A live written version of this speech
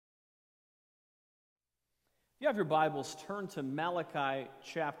you have your Bibles, turn to Malachi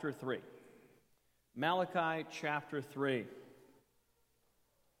chapter 3. Malachi chapter 3.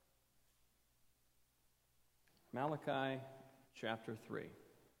 Malachi chapter 3.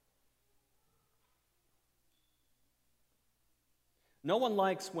 No one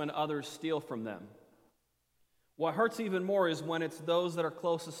likes when others steal from them. What hurts even more is when it's those that are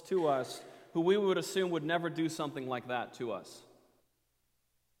closest to us who we would assume would never do something like that to us.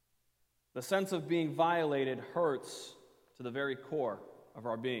 The sense of being violated hurts to the very core of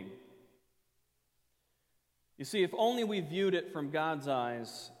our being. You see, if only we viewed it from God's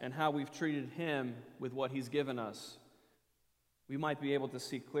eyes and how we've treated Him with what He's given us, we might be able to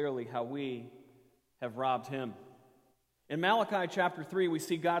see clearly how we have robbed Him. In Malachi chapter 3, we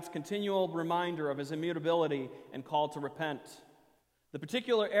see God's continual reminder of His immutability and call to repent. The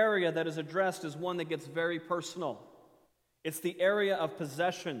particular area that is addressed is one that gets very personal. It's the area of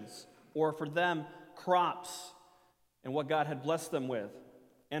possessions, or for them, crops, and what God had blessed them with.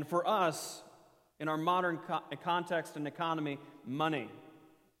 And for us, in our modern context and economy, money.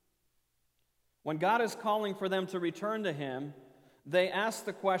 When God is calling for them to return to Him, they ask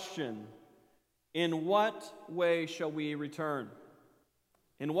the question, in what way shall we return?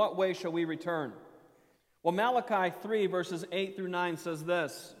 In what way shall we return? Well, Malachi 3, verses 8 through 9 says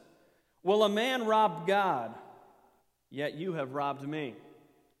this, "Will a man rob God? Yet you have robbed me.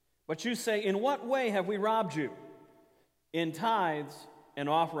 But you say, in what way have we robbed you? In tithes and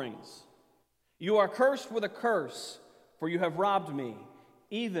offerings. You are cursed with a curse, for you have robbed me,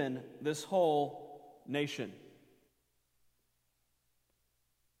 even this whole nation."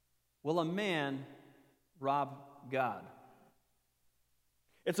 Will a man rob God?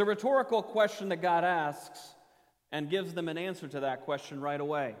 It's a rhetorical question that God asks and gives them an answer to that question right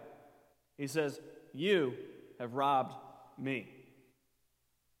away. He says, you have robbed me.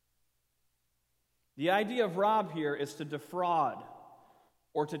 The idea of rob here is to defraud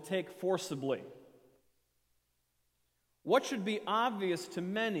or to take forcibly. What should be obvious to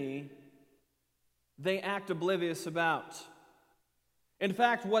many, they act oblivious about. In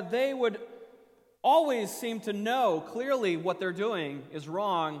fact, what they would always seem to know clearly what they're doing is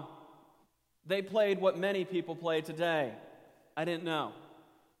wrong, they played what many people play today. I didn't know.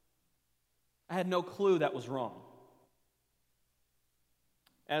 I had no clue that was wrong.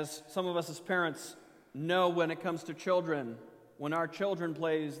 As some of us as parents know when it comes to children, when our children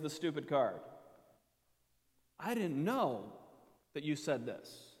plays the stupid card. I didn't know that you said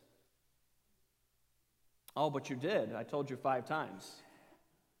this. Oh, but you did. I told you 5 times.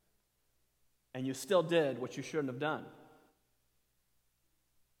 And you still did what you shouldn't have done.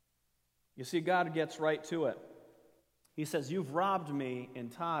 You see, God gets right to it. He says, you've robbed me in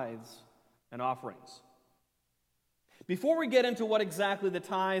tithes and offerings. Before we get into what exactly the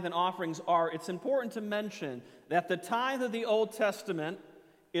tithe and offerings are, it's important to mention that the tithe of the Old Testament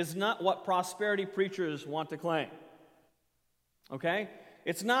is not what prosperity preachers want to claim. Okay?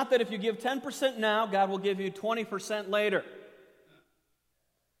 It's not that if you give 10% now, God will give you 20% later.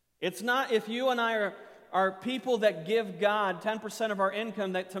 It's not if you and I are people that give God 10% of our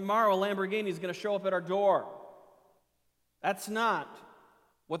income that tomorrow a Lamborghini is going to show up at our door. That's not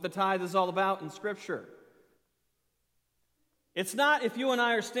what the tithe is all about in Scripture. It's not if you and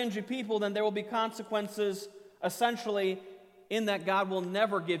I are stingy people, then there will be consequences essentially in that God will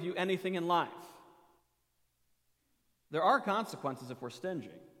never give you anything in life. There are consequences if we're stingy,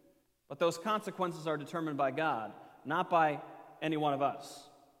 but those consequences are determined by God, not by any one of us.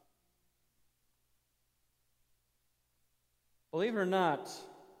 Believe it or not,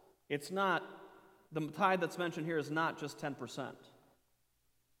 the tithe that's mentioned here is not just 10%.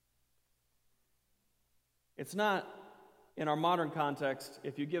 It's not, in our modern context,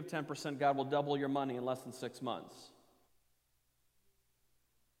 if you give 10%, God will double your money in less than 6 months.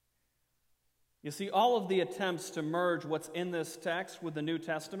 You see, all of the attempts to merge what's in this text with the New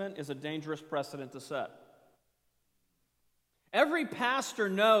Testament is a dangerous precedent to set. Every pastor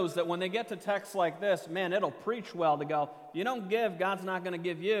knows that when they get to texts like this, man, it'll preach well to go, if you don't give, God's not going to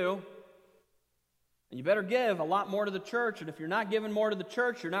give you. And you better give a lot more to the church. And if you're not giving more to the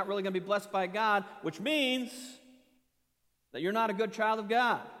church, you're not really going to be blessed by God, which means that you're not a good child of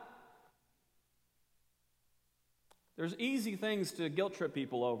God. There's easy things to guilt trip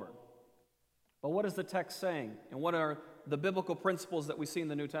people over. But what is the text saying? And what are the biblical principles that we see in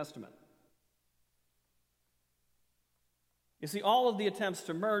the New Testament? You see, all of the attempts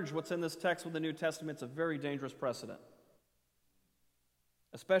to merge what's in this text with the New Testament is a very dangerous precedent,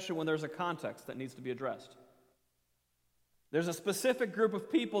 especially when there's a context that needs to be addressed. There's a specific group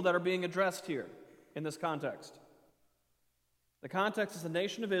of people that are being addressed here in this context. The context is the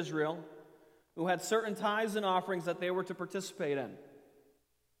nation of Israel, who had certain tithes and offerings that they were to participate in.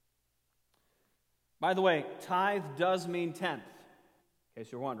 By the way, tithe does mean tenth, in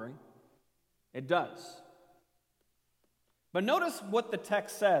case you're wondering. It does. But notice what the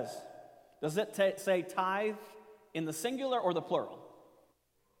text says. Does it say tithe in the singular or the plural?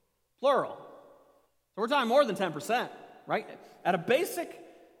 Plural. So we're talking more than 10%, right? At a basic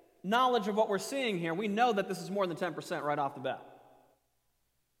knowledge of what we're seeing here, we know that this is more than 10% right off the bat.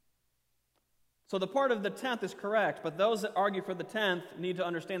 So the part of the tenth is correct, but those that argue for the tenth need to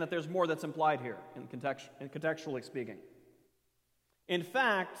understand that there's more that's implied here, contextually speaking. In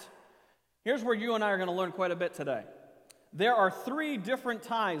fact, here's where you and I are going to learn quite a bit today. There are 3 different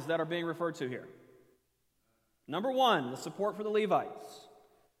tithes that are being referred to here. Number 1, the support for the Levites.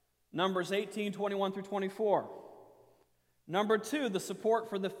 Numbers 18, 21 through 24. Number 2, the support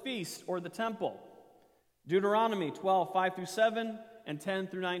for the feast or the temple. Deuteronomy 12, 5 through 7 and 10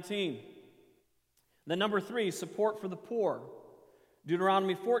 through 19. Then number 3, support for the poor.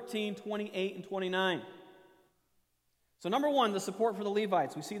 Deuteronomy 14, 28 and 29. So number 1, the support for the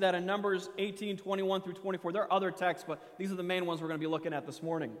Levites. We see that in Numbers 18, 21 through 24. There are other texts, but these are the main ones we're going to be looking at this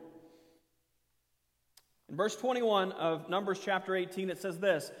morning. In verse 21 of Numbers chapter 18, it says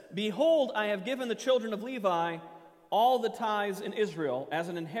this, "Behold, I have given the children of Levi all the tithes in Israel as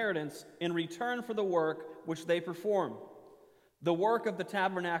an inheritance in return for the work which they perform, the work of the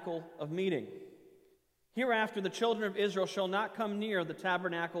tabernacle of meeting. Hereafter the children of Israel shall not come near the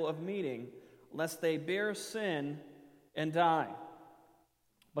tabernacle of meeting, lest they bear sin and die.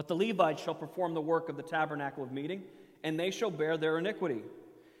 But the Levites shall perform the work of the tabernacle of meeting, and they shall bear their iniquity.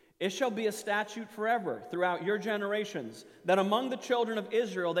 It shall be a statute forever throughout your generations, that among the children of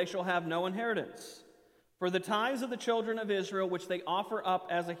Israel they shall have no inheritance. For the tithes of the children of Israel, which they offer up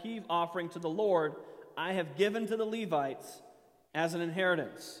as a heave offering to the Lord, I have given to the Levites as an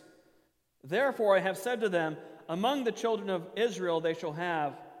inheritance. Therefore I have said to them, among the children of Israel they shall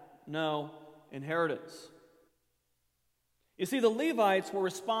have no inheritance." You see, the Levites were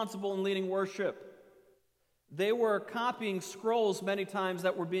responsible in leading worship. They were copying scrolls many times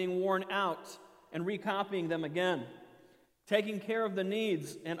that were being worn out and recopying them again, taking care of the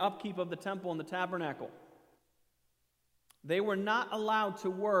needs and upkeep of the temple and the tabernacle. They were not allowed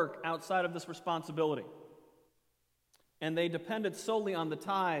to work outside of this responsibility, and they depended solely on the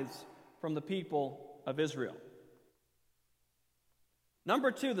tithes from the people of Israel. Number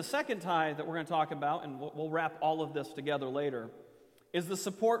 2, the second tithe that we're going to talk about, and we'll wrap all of this together later, is the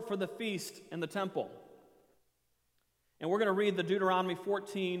support for the feast and the temple. And we're going to read the Deuteronomy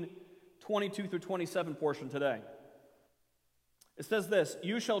 14, 22 through 27 portion today. It says this,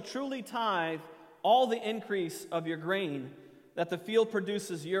 "You shall truly tithe all the increase of your grain that the field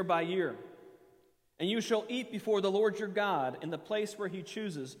produces year by year. And you shall eat before the Lord your God in the place where he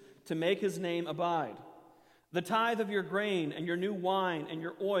chooses to make his name abide. The tithe of your grain and your new wine and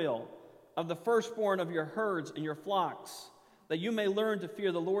your oil, of the firstborn of your herds and your flocks, that you may learn to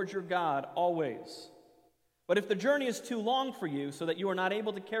fear the Lord your God always. But if the journey is too long for you, so that you are not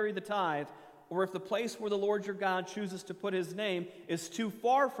able to carry the tithe, or if the place where the Lord your God chooses to put his name is too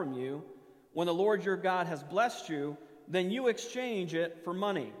far from you, when the Lord your God has blessed you, then you exchange it for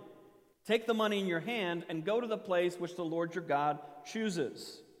money. Take the money in your hand and go to the place which the Lord your God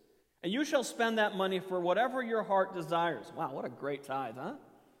chooses. And you shall spend that money for whatever your heart desires." Wow, what a great tithe, huh?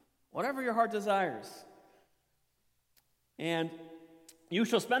 Whatever your heart desires. "And you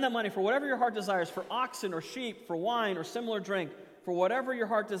shall spend that money for whatever your heart desires, for oxen or sheep, for wine or similar drink, for whatever your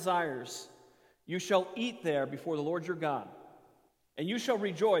heart desires. You shall eat there before the Lord your God. And you shall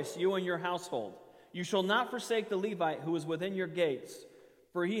rejoice, you and your household. You shall not forsake the Levite who is within your gates,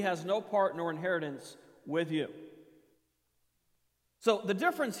 for he has no part nor inheritance with you." So the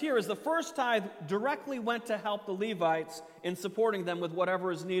difference here is the first tithe directly went to help the Levites in supporting them with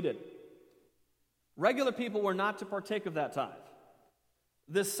whatever is needed. Regular people were not to partake of that tithe.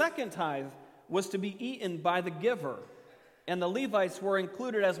 The second tithe was to be eaten by the giver, and the Levites were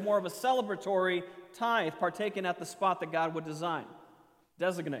included as more of a celebratory tithe partaken at the spot that God would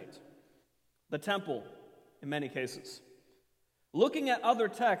designate, the temple in many cases. Looking at other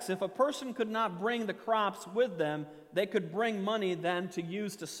texts, if a person could not bring the crops with them, they could bring money then to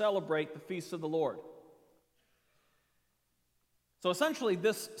use to celebrate the feast of the Lord. So essentially,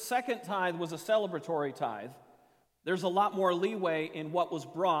 this second tithe was a celebratory tithe. There's a lot more leeway in what was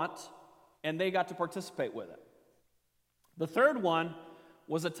brought, and they got to participate with it. The third one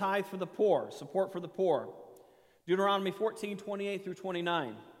was a tithe for the poor, support for the poor. Deuteronomy 14, 28 through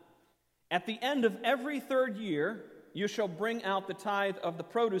 29. "At the end of every third year, you shall bring out the tithe of the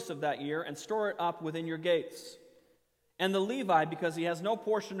produce of that year and store it up within your gates. And the Levite, because he has no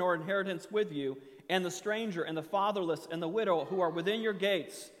portion nor inheritance with you, and the stranger, and the fatherless, and the widow who are within your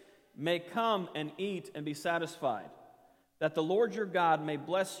gates, may come and eat and be satisfied, that the Lord your God may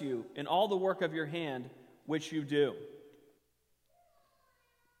bless you in all the work of your hand which you do.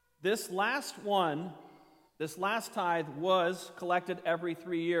 This last tithe was collected every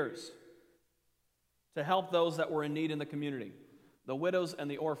 3 years to help those that were in need in the community, the widows and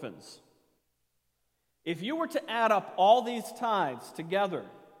the orphans. If you were to add up all these tithes together,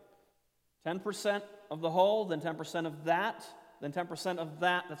 10% of the whole, then 10% of that, then 10% of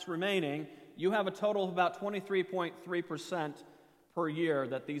that that's remaining, you have a total of about 23.3% per year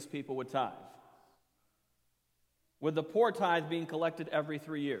that these people would tithe, with the poor tithe being collected every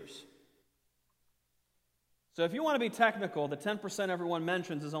 3 years. So if you want to be technical, the 10% everyone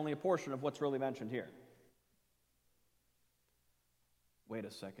mentions is only a portion of what's really mentioned here. Wait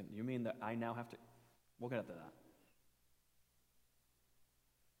a second, you mean that I now have to... We'll get to that.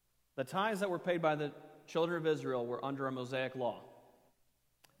 The tithes that were paid by the children of Israel were under a Mosaic law.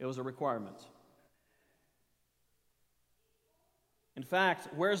 It was a requirement. In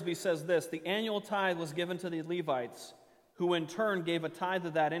fact, Wearsby says this: the annual tithe was given to the Levites, who in turn gave a tithe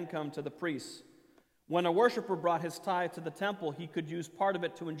of that income to the priests. When a worshiper brought his tithe to the temple, he could use part of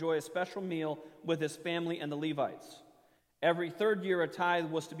it to enjoy a special meal with his family and the Levites. Every third year, a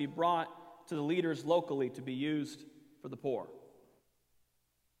tithe was to be brought to the leaders locally to be used for the poor.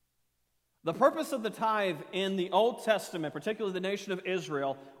 The purpose of the tithe in the Old Testament, particularly the nation of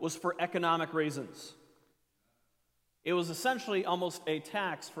Israel, was for economic reasons. It was essentially almost a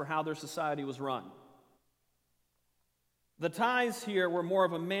tax for how their society was run. The tithes here were more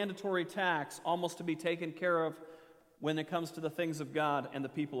of a mandatory tax, almost to be taken care of when it comes to the things of God and the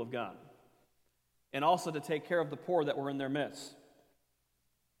people of God, and also to take care of the poor that were in their midst.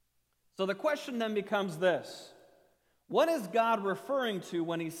 So the question then becomes this: what is God referring to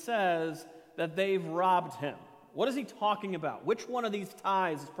when he says that they've robbed him? What is he talking about? Which one of these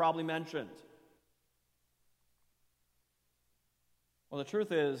tithes is probably mentioned? Well, the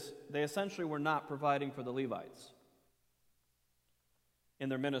truth is, they essentially were not providing for the Levites in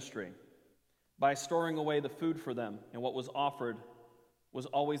their ministry by storing away the food for them, and what was offered was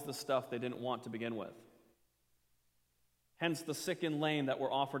always the stuff they didn't want to begin with. Hence the sick and lame that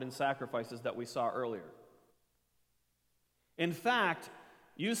were offered in sacrifices that we saw earlier. In fact,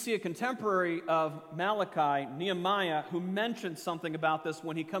 you see a contemporary of Malachi, Nehemiah, who mentions something about this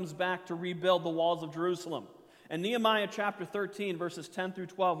when he comes back to rebuild the walls of Jerusalem. In Nehemiah chapter 13, verses 10 through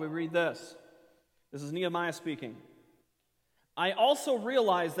 12, we read this. This is Nehemiah speaking. I also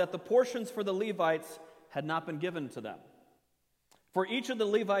realized that the portions for the Levites had not been given to them. For each of the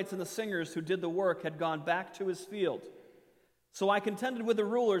Levites and the singers who did the work had gone back to his field. So I contended with the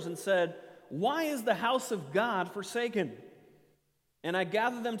rulers and said, why is the house of God forsaken? And I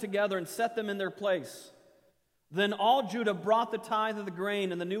gathered them together and set them in their place. Then all Judah brought the tithe of the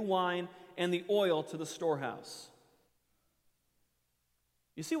grain and the new wine and the oil to the storehouse.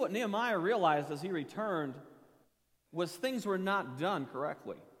 You see, what Nehemiah realized as he returned was things were not done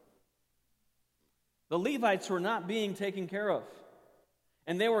correctly. The Levites were not being taken care of.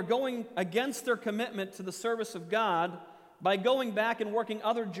 And they were going against their commitment to the service of God by going back and working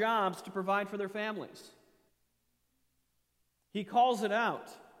other jobs to provide for their families. He calls it out,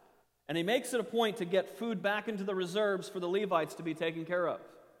 and he makes it a point to get food back into the reserves for the Levites to be taken care of.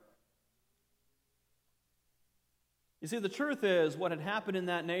 You see, the truth is, what had happened in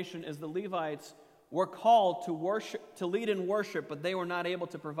that nation is the Levites were called to worship, to lead in worship, but they were not able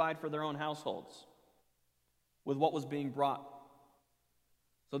to provide for their own households with what was being brought.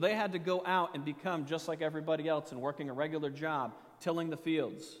 So they had to go out and become just like everybody else and working a regular job, tilling the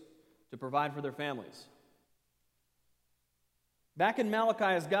fields to provide for their families. Back in Malachi,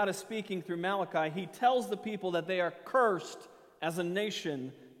 as God is speaking through Malachi, he tells the people that they are cursed as a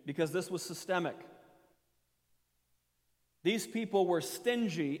nation because this was systemic. These people were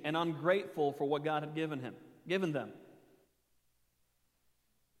stingy and ungrateful for what God had given them.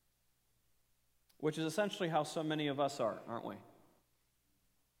 Which is essentially how so many of us are, aren't we?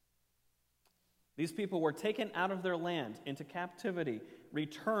 These people were taken out of their land into captivity,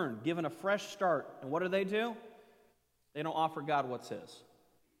 returned, given a fresh start. And what do? They don't offer God what's his.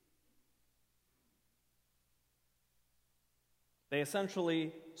 They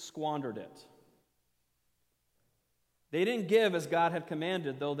essentially squandered it. They didn't give as God had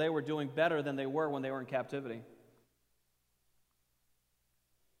commanded, though they were doing better than they were when they were in captivity.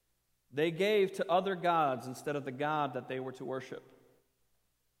 They gave to other gods instead of the God that they were to worship.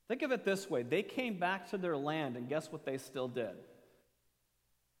 Think of it this way. They came back to their land, and guess what they still did?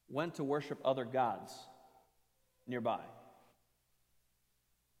 Went to worship other gods. nearby.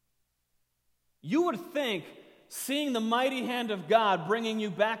 You would think seeing the mighty hand of God bringing you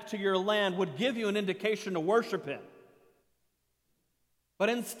back to your land would give you an indication to worship Him. But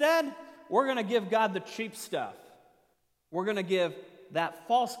instead, we're going to give God the cheap stuff. We're going to give that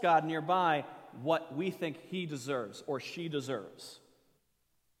false god nearby what we think he deserves or she deserves.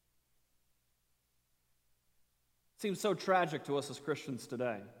 It seems so tragic to us as Christians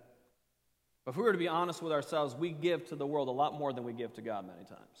today. But if we were to be honest with ourselves, we give to the world a lot more than we give to God many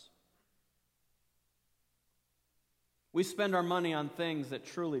times. We spend our money on things that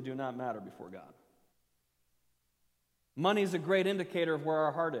truly do not matter before God. Money is a great indicator of where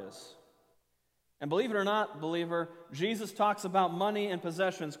our heart is. And believe it or not, believer, Jesus talks about money and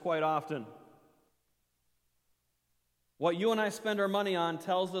possessions quite often. What you and I spend our money on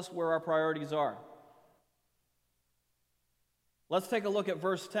tells us where our priorities are. Let's take a look at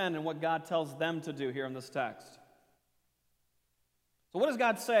verse 10 and what God tells them to do here in this text. So what does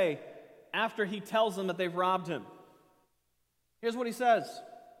God say after He tells them that they've robbed Him? Here's what He says.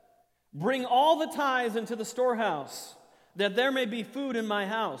 Bring all the tithes into the storehouse, that there may be food in my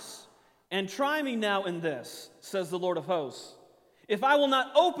house. And try me now in this, says the Lord of hosts, if I will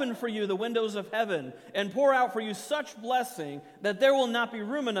not open for you the windows of heaven and pour out for you such blessing that there will not be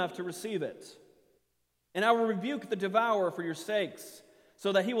room enough to receive it. And I will rebuke the devourer for your sakes,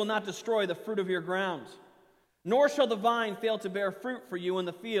 so that he will not destroy the fruit of your ground. Nor shall the vine fail to bear fruit for you in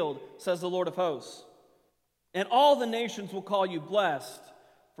the field, says the Lord of hosts. And all the nations will call you blessed,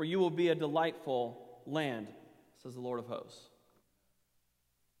 for you will be a delightful land, says the Lord of hosts.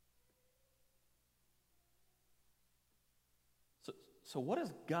 So what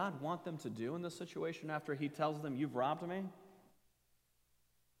does God want them to do in this situation after He tells them, you've robbed me?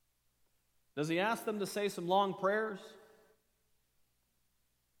 Does He ask them to say some long prayers?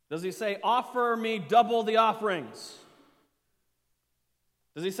 Does He say, offer me double the offerings?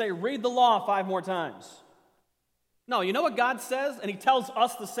 Does He say, read the law 5 more times? No, you know what God says? And He tells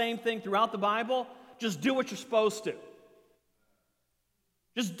us the same thing throughout the Bible? Just do what you're supposed to.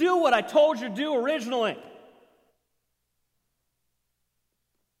 Just do what I told you to do originally.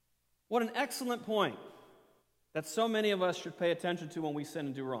 What an excellent point that so many of us should pay attention to when we sin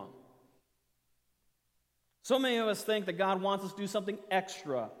and do wrong. So many of us think that God wants us to do something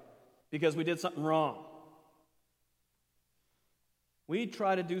extra because we did something wrong. We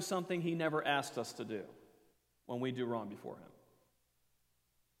try to do something He never asked us to do when we do wrong before Him.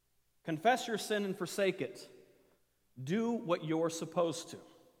 Confess your sin and forsake it. Do what you're supposed to.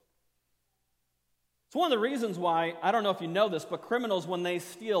 It's one of the reasons why, I don't know if you know this, but criminals, when they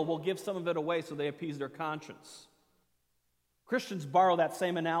steal, will give some of it away so they appease their conscience. Christians borrow that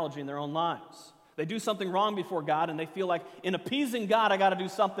same analogy in their own lives. They do something wrong before God, and they feel like, in appeasing God, I got to do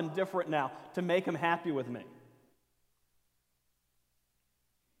something different now to make Him happy with me.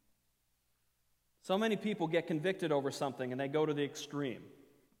 So many people get convicted over something, and they go to the extreme.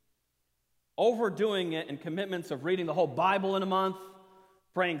 Overdoing it in commitments of reading the whole Bible in a month,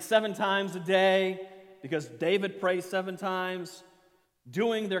 praying 7 times a day, because David prays 7 times,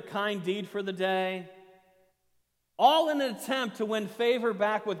 doing their kind deed for the day, all in an attempt to win favor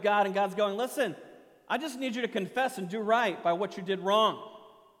back with God, and God's going, listen, I just need you to confess and do right by what you did wrong.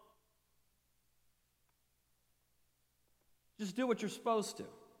 Just do what you're supposed to.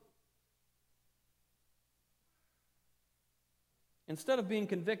 Instead of being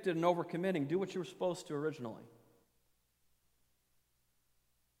convicted and overcommitting, do what you were supposed to originally.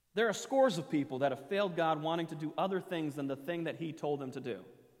 There are scores of people that have failed God wanting to do other things than the thing that He told them to do.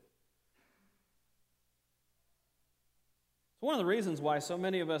 It's one of the reasons why so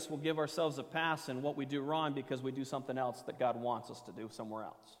many of us will give ourselves a pass in what we do wrong because we do something else that God wants us to do somewhere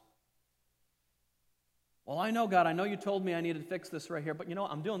else. Well, I know, God, I know you told me I needed to fix this right here, but you know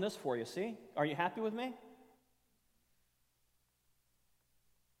what? I'm doing this for you, see? Are you happy with me?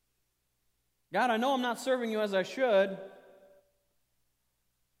 God, I know I'm not serving you as I should.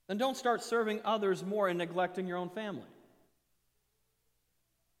 Then don't start serving others more and neglecting your own family.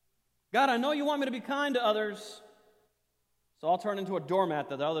 God, I know you want me to be kind to others, so I'll turn into a doormat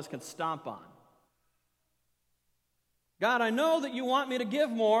that others can stomp on. God, I know that you want me to give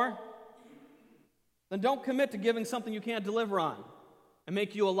more, then don't commit to giving something you can't deliver on and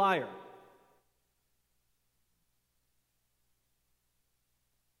make you a liar.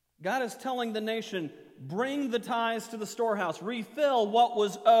 God is telling the nation, bring the tithes to the storehouse, refill what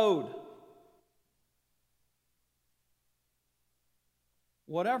was owed.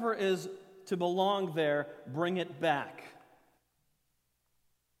 Whatever is to belong there, bring it back.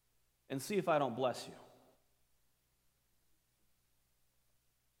 And see if I don't bless you.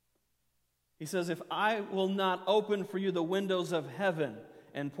 He says, if I will not open for you the windows of heaven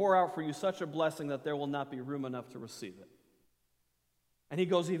and pour out for you such a blessing that there will not be room enough to receive it. And he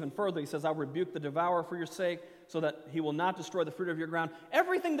goes even further. He says, I'll rebuke the devourer for your sake so that he will not destroy the fruit of your ground.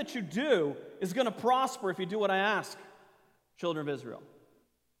 Everything that you do is going to prosper if you do what I ask, children of Israel.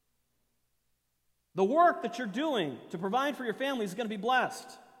 The work that you're doing to provide for your family is going to be blessed.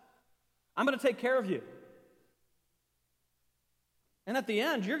 I'm going to take care of you. And at the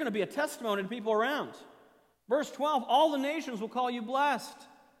end, you're going to be a testimony to people around. Verse 12, all the nations will call you blessed,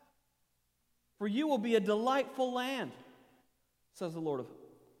 for you will be a delightful land, says the Lord of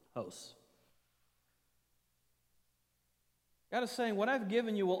hosts. God is saying, what I've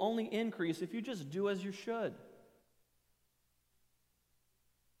given you will only increase if you just do as you should.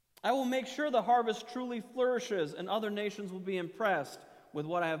 I will make sure the harvest truly flourishes, and other nations will be impressed with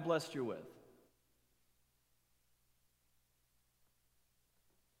what I have blessed you with.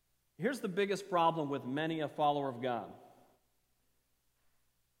 Here's the biggest problem with many a follower of God.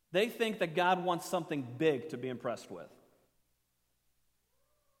 They think that God wants something big to be impressed with.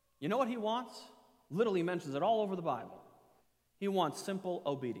 You know what he wants? Literally mentions it all over the Bible. He wants simple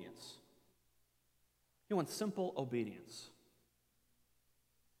obedience. He wants simple obedience.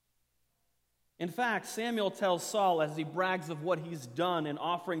 In fact, Samuel tells Saul as he brags of what he's done in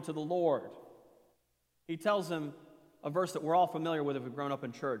offering to the Lord, he tells him a verse that we're all familiar with if we've grown up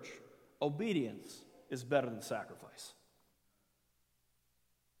in church. Obedience is better than sacrifice.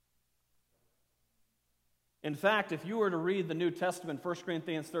 In fact, if you were to read the New Testament, 1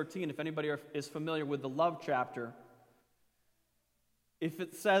 Corinthians 13, if anybody is familiar with the love chapter, if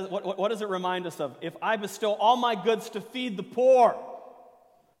it says, what does it remind us of? If I bestow all my goods to feed the poor,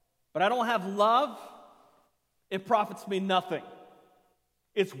 but I don't have love, it profits me nothing.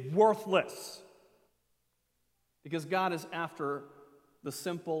 It's worthless. Because God is after the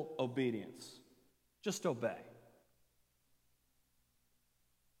simple obedience. Just obey.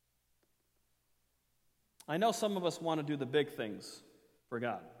 I know some of us want to do the big things for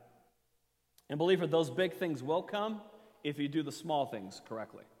God. And believer, those big things will come if you do the small things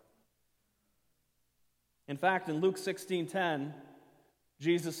correctly. In fact, in Luke 16:10,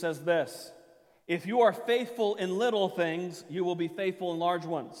 Jesus says this, if you are faithful in little things, you will be faithful in large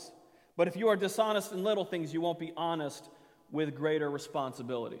ones. But if you are dishonest in little things, you won't be honest with greater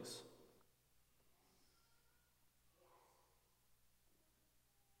responsibilities.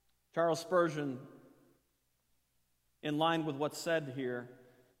 Charles Spurgeon, in line with what's said here,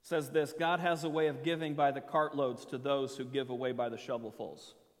 says this, God has a way of giving by the cartloads to those who give away by the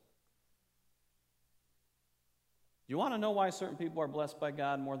shovelfuls. Do you want to know why certain people are blessed by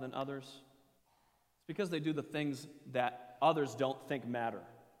God more than others? It's because they do the things that others don't think matter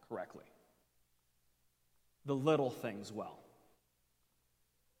correctly. The little things well.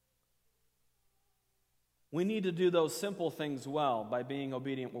 We need to do those simple things well by being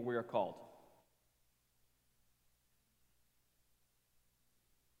obedient where we are called.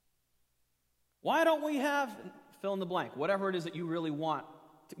 Why don't we have, fill in the blank, whatever it is that you really want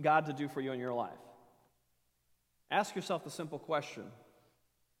God to do for you in your life? Ask yourself the simple question,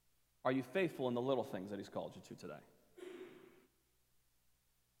 are you faithful in the little things that he's called you to today?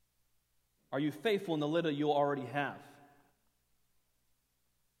 Are you faithful in the little you already have?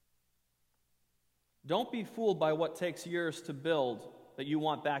 Don't be fooled by what takes years to build that you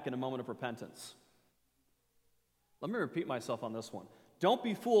want back in a moment of repentance. Let me repeat myself on this one. Don't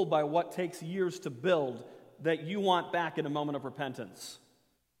be fooled by what takes years to build that you want back in a moment of repentance.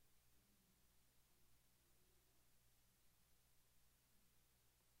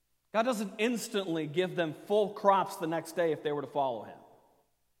 God doesn't instantly give them full crops the next day if they were to follow him.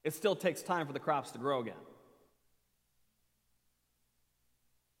 It still takes time for the crops to grow again.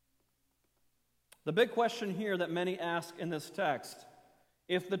 The big question here that many ask in this text,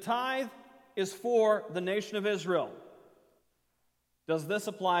 if the tithe is for the nation of Israel, does this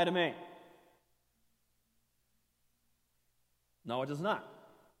apply to me? No, it does not.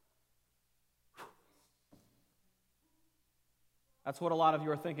 That's what a lot of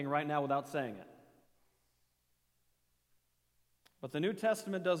you are thinking right now without saying it. But the New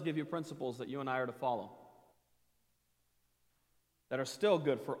Testament does give you principles that you and I are to follow, that are still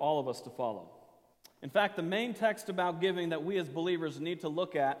good for all of us to follow. In fact, the main text about giving that we as believers need to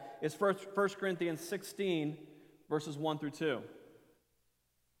look at is 1 Corinthians 16, verses 1 through 2.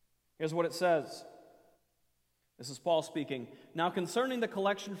 Here's what it says. This is Paul speaking. Now concerning the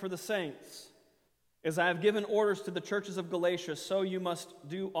collection for the saints, as I have given orders to the churches of Galatia, so you must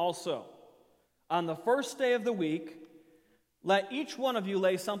do also. On the first day of the week, let each one of you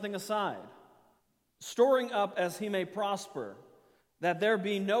lay something aside, storing up as he may prosper, that there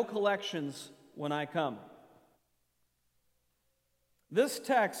be no collections when I come. This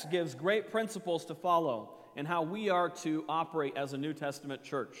text gives great principles to follow in how we are to operate as a New Testament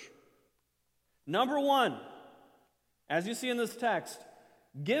church. Number one, as you see in this text,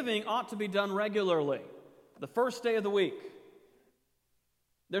 giving ought to be done regularly, the first day of the week.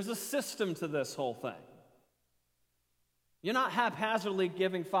 There's a system to this whole thing. You're not haphazardly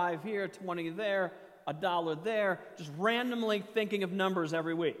giving 5 here, 20 there, $1 there, just randomly thinking of numbers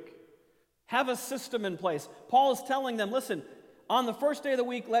every week. Have a system in place. Paul is telling them, listen, on the first day of the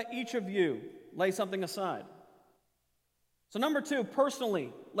week, let each of you lay something aside. So number 2,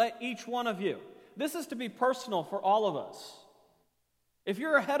 personally, let each one of you. This is to be personal for all of us. If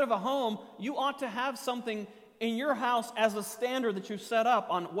you're a head of a home, you ought to have something in your house as a standard that you've set up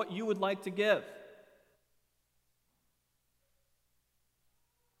on what you would like to give.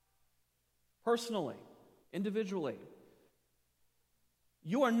 Personally, individually.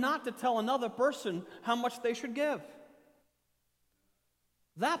 You are not to tell another person how much they should give.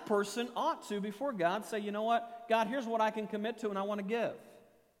 That person ought to, before God, say, you know what? God, here's what I can commit to and I want to give.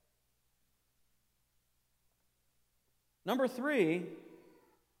 Number 3,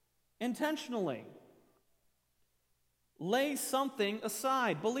 intentionally. Lay something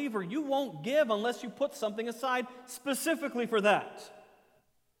aside. Believer, you won't give unless you put something aside specifically for that.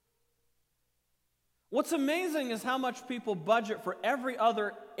 What's amazing is how much people budget for every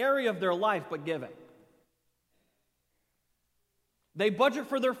other area of their life but giving. They budget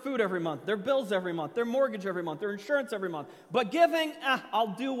for their food every month, their bills every month, their mortgage every month, their insurance every month. But giving,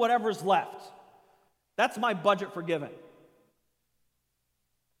 I'll do whatever's left. That's my budget for giving.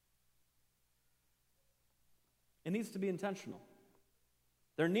 It needs to be intentional.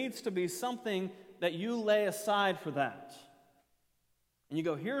 There needs to be something that you lay aside for that. And you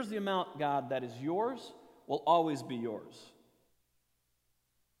go, here's the amount, God, that is yours, will always be yours.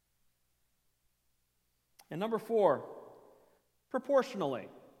 And number 4, proportionally.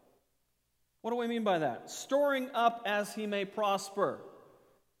 What do we mean by that? Storing up as he may prosper.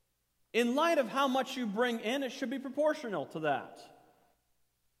 In light of how much you bring in, it should be proportional to that.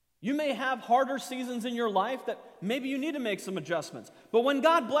 You may have harder seasons in your life that maybe you need to make some adjustments. But when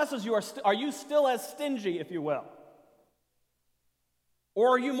God blesses you, are you still as stingy, if you will?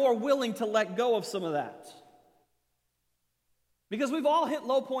 Or are you more willing to let go of some of that? Because we've all hit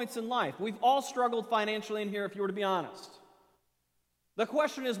low points in life. We've all struggled financially in here, if you were to be honest. The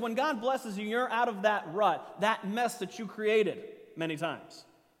question is, when God blesses you, you're out of that rut, that mess that you created many times.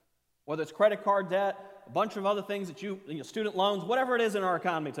 Whether it's credit card debt, a bunch of other things that student loans, whatever it is in our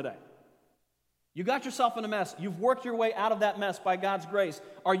economy today. You got yourself in a mess. You've worked your way out of that mess by God's grace.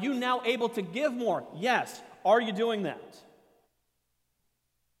 Are you now able to give more? Yes. Are you doing that?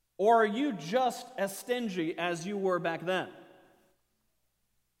 Or are you just as stingy as you were back then?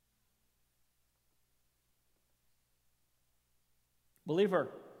 Believer,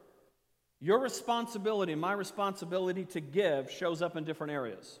 your responsibility, my responsibility to give shows up in different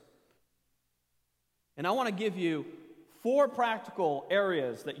areas. And I want to give you 4 practical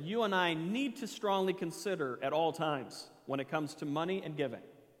areas that you and I need to strongly consider at all times when it comes to money and giving.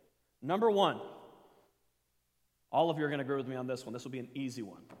 Number 1, all of you are going to agree with me on this one. This will be an easy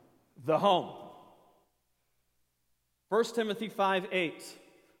one. The home. 1 Timothy 5:8.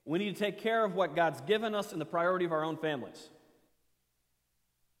 We need to take care of what God's given us and the priority of our own families.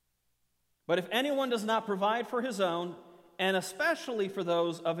 But if anyone does not provide for his own, and especially for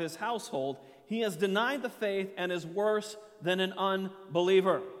those of his household, he has denied the faith and is worse than an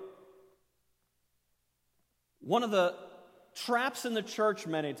unbeliever. One of the traps in the church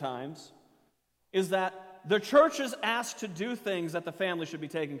many times is that the church is asked to do things that the family should be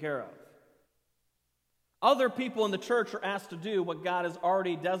taking care of. Other people in the church are asked to do what God has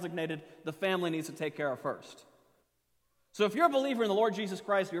already designated the family needs to take care of first. So if you're a believer in the Lord Jesus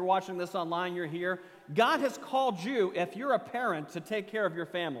Christ, if you're watching this online, you're here, God has called you, if you're a parent, to take care of your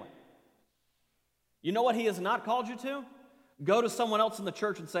family. You know what he has not called you to? Go to someone else in the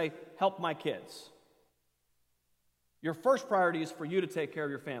church and say, help my kids. Your first priority is for you to take care of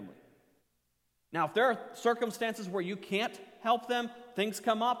your family. Now, if there are circumstances where you can't help them, things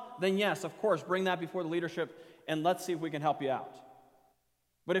come up, then yes, of course, bring that before the leadership and let's see if we can help you out.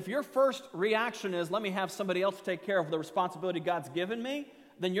 But if your first reaction is, let me have somebody else take care of the responsibility God's given me,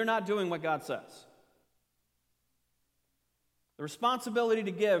 then you're not doing what God says. The responsibility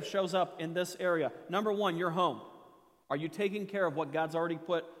to give shows up in this area. Number 1, your home. Are you taking care of what God's already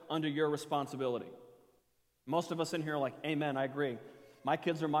put under your responsibility? Most of us in here are like, amen, I agree. My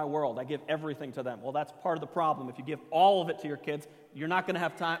kids are my world. I give everything to them. Well, that's part of the problem. If you give all of it to your kids, you're not going to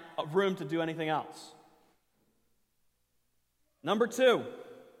have room to do anything else. Number 2,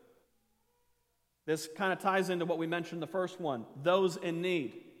 this kind of ties into what we mentioned the first one, those in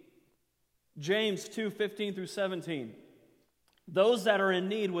need. James 2:15 through 17. Those that are in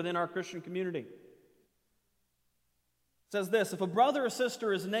need within our Christian community. It says this, if a brother or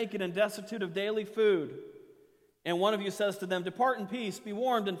sister is naked and destitute of daily food, and one of you says to them, depart in peace, be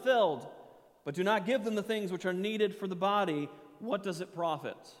warmed and filled, but do not give them the things which are needed for the body, what does it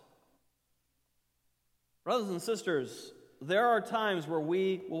profit? Brothers and sisters, there are times where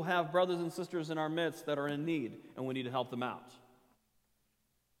we will have brothers and sisters in our midst that are in need, and we need to help them out.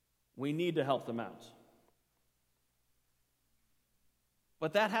 We need to help them out.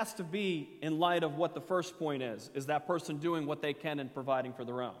 But that has to be in light of what the first point is that person doing what they can and providing for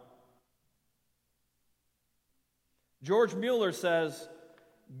their own. George Mueller says,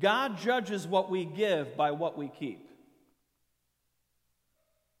 God judges what we give by what we keep.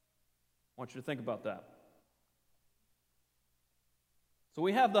 I want you to think about that. So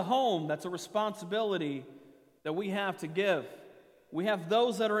we have the home, that's a responsibility that we have to give. We have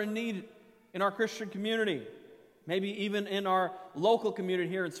those that are in need in our Christian community, maybe even in our local community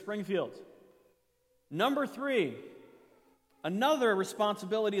here in Springfield. Number 3, another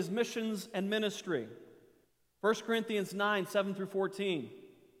responsibility is missions and ministry. 1 Corinthians 9:7 through 14.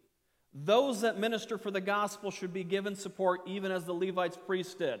 Those that minister for the gospel should be given support even as the Levites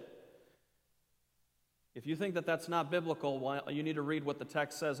priests did. If you think that that's not biblical, well, you need to read what the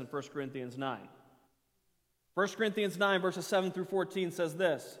text says in 1 Corinthians 9. 1 Corinthians 9 verses 7 through 14 says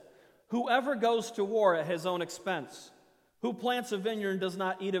this, whoever goes to war at his own expense, who plants a vineyard and does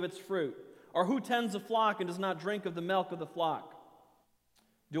not eat of its fruit, or who tends a flock and does not drink of the milk of the flock.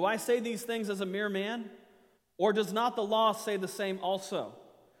 Do I say these things as a mere man? Or does not the law say the same also?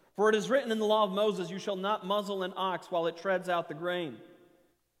 For it is written in the law of Moses, you shall not muzzle an ox while it treads out the grain.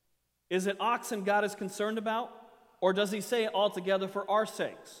 Is it oxen God is concerned about? Or does he say it altogether for our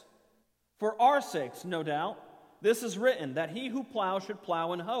sakes? For our sakes, no doubt. This is written, that he who plows should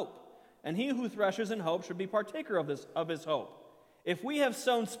plow in hope, and he who threshes in hope should be partaker of his hope. If we have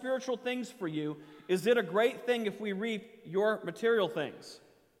sown spiritual things for you, is it a great thing if we reap your material things?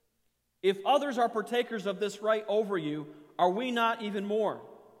 If others are partakers of this right over you, are we not even more?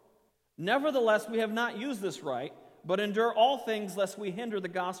 Nevertheless, we have not used this right, but endure all things lest we hinder the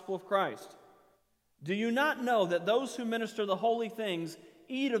gospel of Christ. Do you not know that those who minister the holy things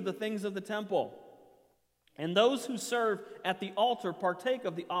eat of the things of the temple, and those who serve at the altar partake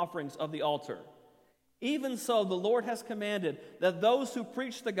of the offerings of the altar? Even so, the Lord has commanded that those who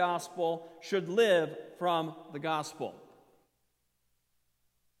preach the gospel should live from the gospel.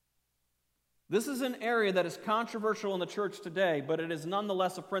 This is an area that is controversial in the church today, but it is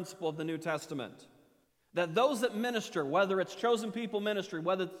nonetheless a principle of the New Testament. That those that minister, whether it's Chosen People Ministry,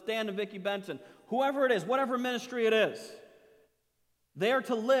 whether it's Dan and Vicki Benton, whoever it is, whatever ministry it is, they are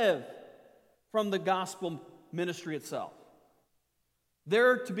to live from the gospel ministry itself.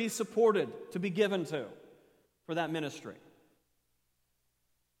 They're to be supported, to be given to for that ministry.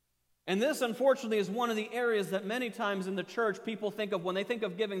 And this, unfortunately, is one of the areas that many times in the church people think of when they think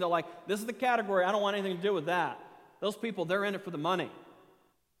of giving. They're like, this is the category, I don't want anything to do with that. Those people, they're in it for the money.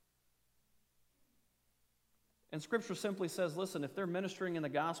 And Scripture simply says, listen, if they're ministering in the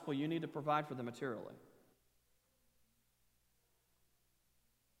gospel, you need to provide for them materially.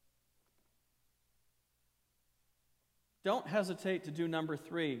 Don't hesitate to do number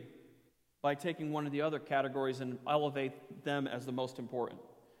 3 by taking one of the other categories and elevate them as the most important.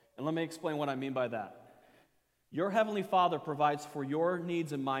 And let me explain what I mean by that. Your Heavenly Father provides for your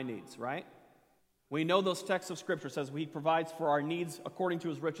needs and my needs, right? We know those texts of Scripture says He provides for our needs according to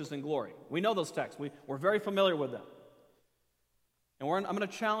His riches and glory. We know those texts. We're very familiar with them. And I'm going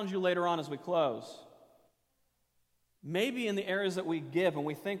to challenge you later on as we close. Maybe in the areas that we give and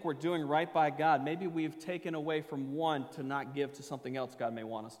we think we're doing right by God, maybe we've taken away from one to not give to something else God may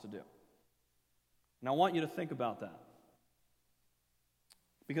want us to do. And I want you to think about that.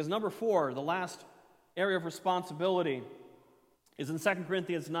 Because number 4, the last area of responsibility is in 2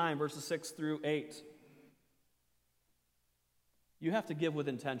 Corinthians 9, verses 6 through 8. You have to give with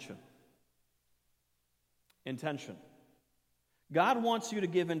intention. Intention. God wants you to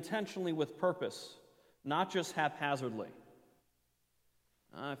give intentionally with purpose, not just haphazardly.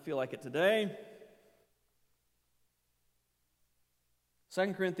 I feel like it today.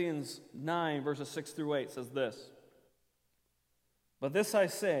 2 Corinthians 9, verses 6 through 8 says this. But this I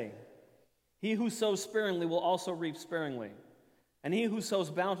say, he who sows sparingly will also reap sparingly, and he who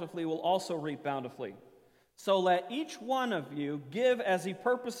sows bountifully will also reap bountifully. So let each one of you give as he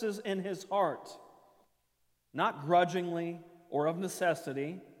purposes in his heart, not grudgingly or of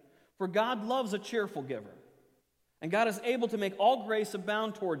necessity, for God loves a cheerful giver. And God is able to make all grace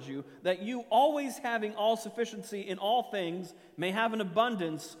abound towards you, that you, always having all sufficiency in all things, may have an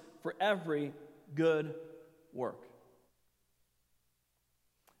abundance for every good work.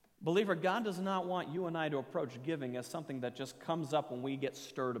 Believer, God does not want you and I to approach giving as something that just comes up when we get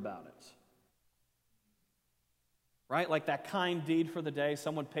stirred about it. Right? Like that kind deed for the day.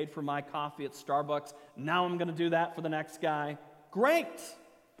 Someone paid for my coffee at Starbucks. Now I'm going to do that for the next guy. Great.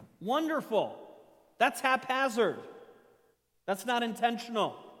 Wonderful. That's haphazard. That's not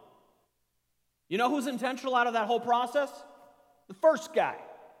intentional. You know who's intentional out of that whole process? The first guy.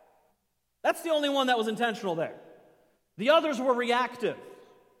 That's the only one that was intentional there. The others were reactive.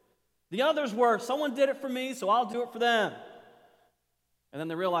 The others were, someone did it for me, so I'll do it for them. And then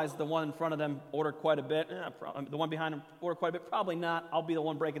they realized the one in front of them ordered quite a bit. The one behind them ordered quite a bit. Probably not. I'll be the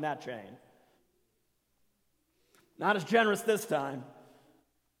one breaking that chain. Not as generous this time.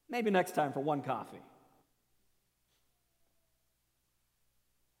 Maybe next time for one coffee.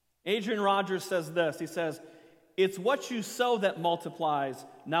 Adrian Rogers says this. He says, it's what you sow that multiplies,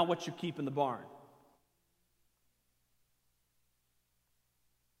 not what you keep in the barn.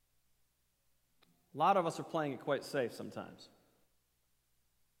 A lot of us are playing it quite safe sometimes.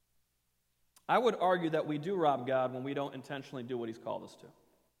 I would argue that we do rob God when we don't intentionally do what He's called us to.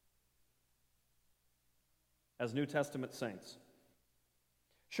 As New Testament saints.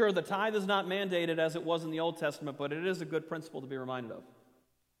 Sure, the tithe is not mandated as it was in the Old Testament, but it is a good principle to be reminded of.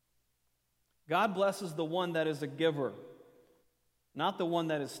 God blesses the one that is a giver, not the one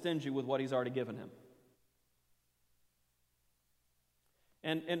that is stingy with what He's already given him.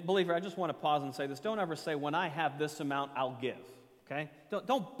 And believer, I just want to pause and say this. Don't ever say, when I have this amount, I'll give. Okay?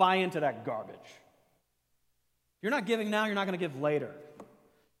 Don't buy into that garbage. You're not giving now, you're not going to give later.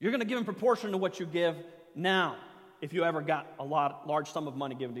 You're going to give in proportion to what you give now, if you ever got a large sum of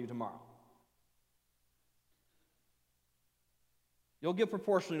money given to you tomorrow. You'll give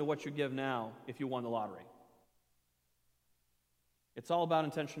proportionally to what you give now if you won the lottery. It's all about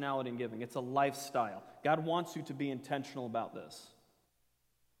intentionality in giving. It's a lifestyle. God wants you to be intentional about this.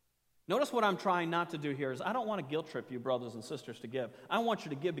 Notice what I'm trying not to do here is I don't want to guilt trip you, brothers and sisters, to give. I want you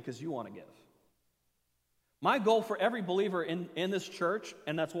to give because you want to give. My goal for every believer in this church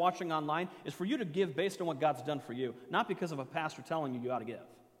and that's watching online is for you to give based on what God's done for you, not because of a pastor telling you ought to give.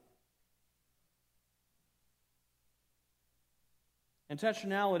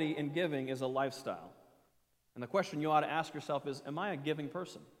 Intentionality in giving is a lifestyle. And the question you ought to ask yourself is, am I a giving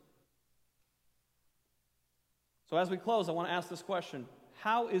person? So as we close, I want to ask this question.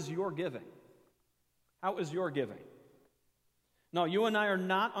 How is your giving? How is your giving? No, you and I are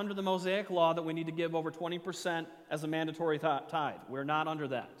not under the Mosaic law that we need to give over 20% as a mandatory tithe. We're not under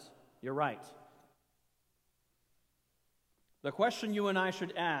that. You're right. The question you and I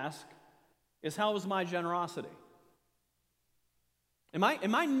should ask is, how is my generosity? Am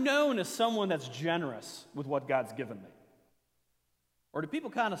I known as someone that's generous with what God's given me? Or do people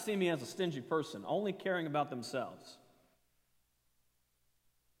kind of see me as a stingy person, only caring about themselves?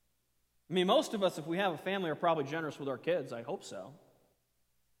 I mean, most of us, if we have a family, are probably generous with our kids. I hope so.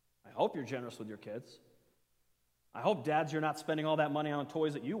 I hope you're generous with your kids. I hope, dads, you're not spending all that money on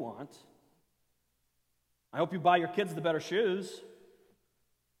toys that you want. I hope you buy your kids the better shoes.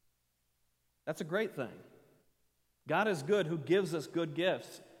 That's a great thing. God is good who gives us good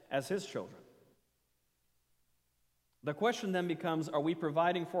gifts as His children. The question then becomes, are we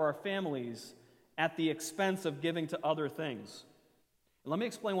providing for our families at the expense of giving to other things? And let me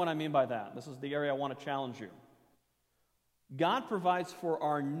explain what I mean by that. This is the area I want to challenge you. God provides for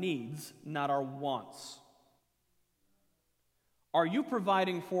our needs, not our wants. Are you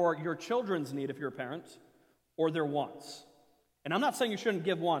providing for your children's need if you're a parent, or their wants? And I'm not saying you shouldn't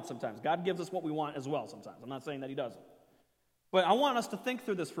give wants sometimes. God gives us what we want as well sometimes. I'm not saying that He doesn't. But I want us to think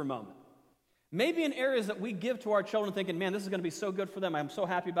through this for a moment. Maybe in areas that we give to our children thinking, man, this is going to be so good for them, I'm so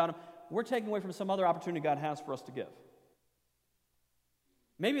happy about them, we're taking away from some other opportunity God has for us to give.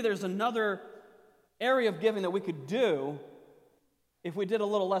 Maybe there's another area of giving that we could do if we did a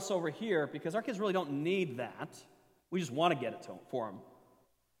little less over here, because our kids really don't need that. We just want to get it for them.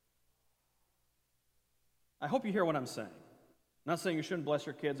 I hope you hear what I'm saying. I'm not saying you shouldn't bless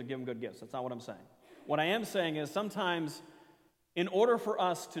your kids and give them good gifts. That's not what I'm saying. What I am saying is sometimes, in order for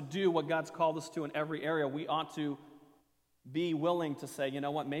us to do what God's called us to in every area, we ought to be willing to say, you know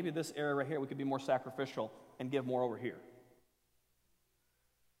what, maybe this area right here we could be more sacrificial and give more over here.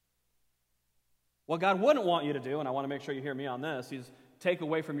 What God wouldn't want you to do, and I want to make sure you hear me on this, is take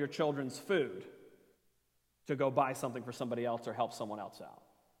away from your children's food to go buy something for somebody else or help someone else out.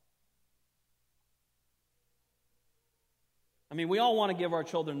 I mean, we all want to give our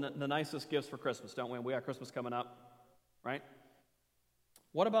children the nicest gifts for Christmas, don't we? We got Christmas coming up. right?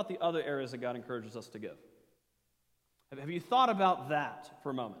 What about the other areas that God encourages us to give? Have you thought about that for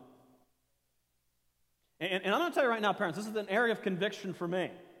a moment? And I'm going to tell you right now, parents, this is an area of conviction for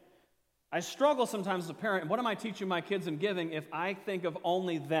me. I struggle sometimes as a parent. What am I teaching my kids in giving if I think of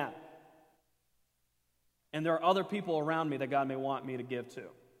only them? And there are other people around me that God may want me to give to,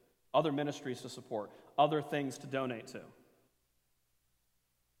 other ministries to support, other things to donate to.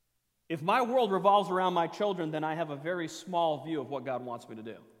 If my world revolves around my children, then I have a very small view of what God wants me to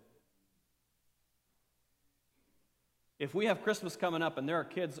do. If we have Christmas coming up and there are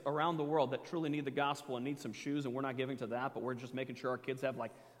kids around the world that truly need the gospel and need some shoes and we're not giving to that, but we're just making sure our kids have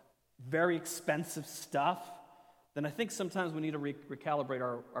like very expensive stuff, then I think sometimes we need to recalibrate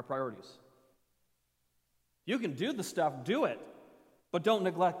our priorities. You can do the stuff, do it, but don't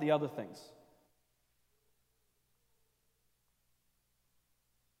neglect the other things.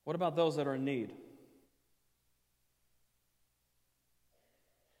 What about those that are in need?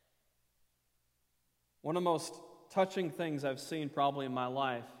 One of the most touching things I've seen probably in my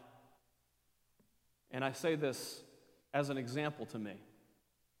life, and I say this as an example to me.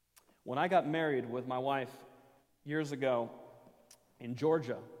 When I got married with my wife years ago in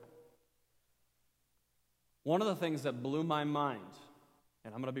Georgia, one of the things that blew my mind,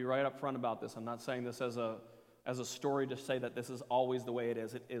 and I'm going to be right up front about this, I'm not saying this as a story to say that this is always the way it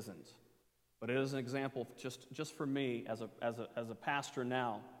is. It isn't. But it is an example just for me as a pastor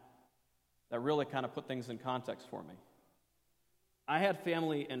now that really kind of put things in context for me. I had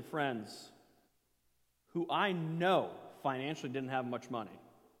family and friends who I know financially didn't have much money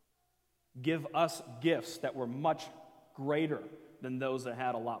give us gifts that were much greater than those that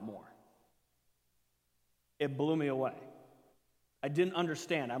had a lot more. It blew me away. I didn't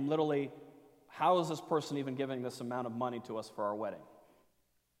understand. I'm literally, how is this person even giving this amount of money to us for our wedding?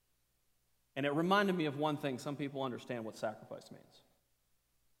 And it reminded me of one thing. Some people understand what sacrifice means.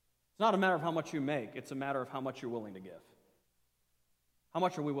 It's not a matter of how much you make. It's a matter of how much you're willing to give. How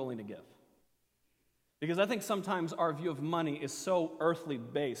much are we willing to give? Because I think sometimes our view of money is so earthly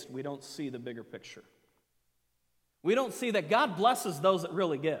based, we don't see the bigger picture. We don't see that God blesses those that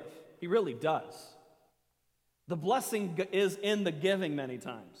really give. He really does. The blessing is in the giving many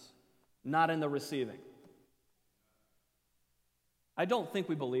times, not in the receiving. I don't think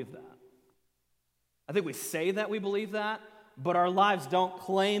we believe that. I think we say that we believe that, but our lives don't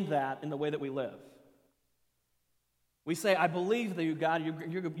claim that in the way that we live. We say, I believe that you, God,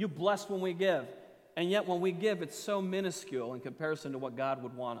 you bless when we give. And yet when we give, it's so minuscule in comparison to what God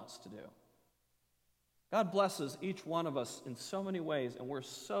would want us to do. God blesses each one of us in so many ways, and we're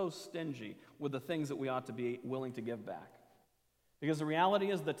so stingy with the things that we ought to be willing to give back. Because the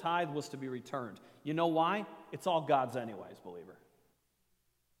reality is the tithe was to be returned. You know why? It's all God's anyways, believer.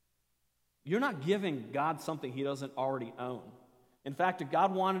 You're not giving God something He doesn't already own. In fact, if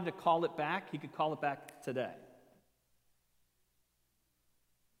God wanted to call it back, He could call it back today.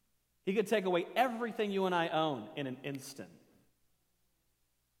 He could take away everything you and I own in an instant.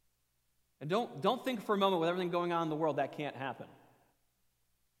 And don't think for a moment with everything going on in the world that can't happen.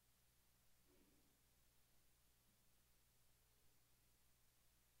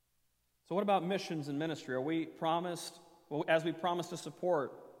 So what about missions and ministry? Are we promised, well, as we promised to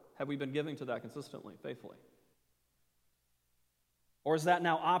support, have we been giving to that consistently, faithfully? Or is that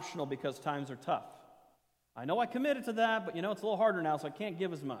now optional because times are tough? I know I committed to that, but it's a little harder now, so I can't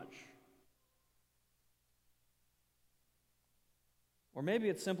give as much. Or maybe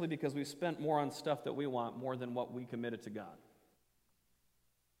it's simply because we've spent more on stuff that we want more than what we committed to God.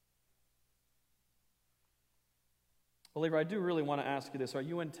 Believer, I do really want to ask you this. Are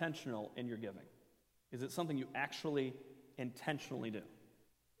you intentional in your giving? Is it something you actually intentionally do?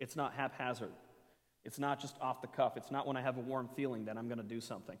 It's not haphazard. It's not just off the cuff. It's not when I have a warm feeling that I'm going to do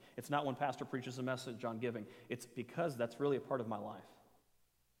something. It's not when pastor preaches a message on giving. It's because that's really a part of my life.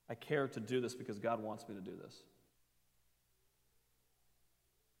 I care to do this because God wants me to do this.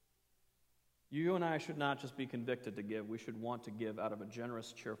 You and I should not just be convicted to give. We should want to give out of a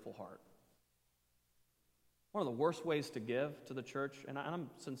generous, cheerful heart. One of the worst ways to give to the church, and I'm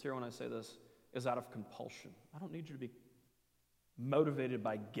sincere when I say this, is out of compulsion. I don't need you to be motivated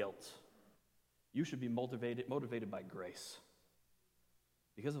by guilt. You should be motivated by grace.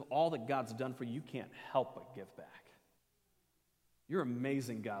 Because of all that God's done for you, you can't help but give back. You're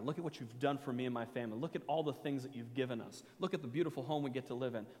amazing, God. Look at what you've done for me and my family. Look at all the things that you've given us. Look at the beautiful home we get to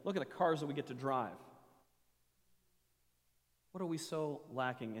live in. Look at the cars that we get to drive. What are we so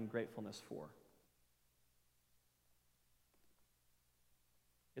lacking in gratefulness for?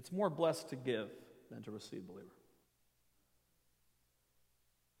 It's more blessed to give than to receive, believer.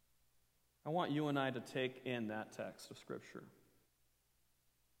 I want you and I to take in that text of Scripture,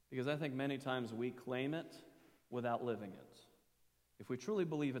 because I think many times we claim it without living it. If we truly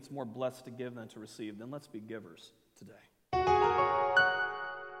believe it's more blessed to give than to receive, then let's be givers today.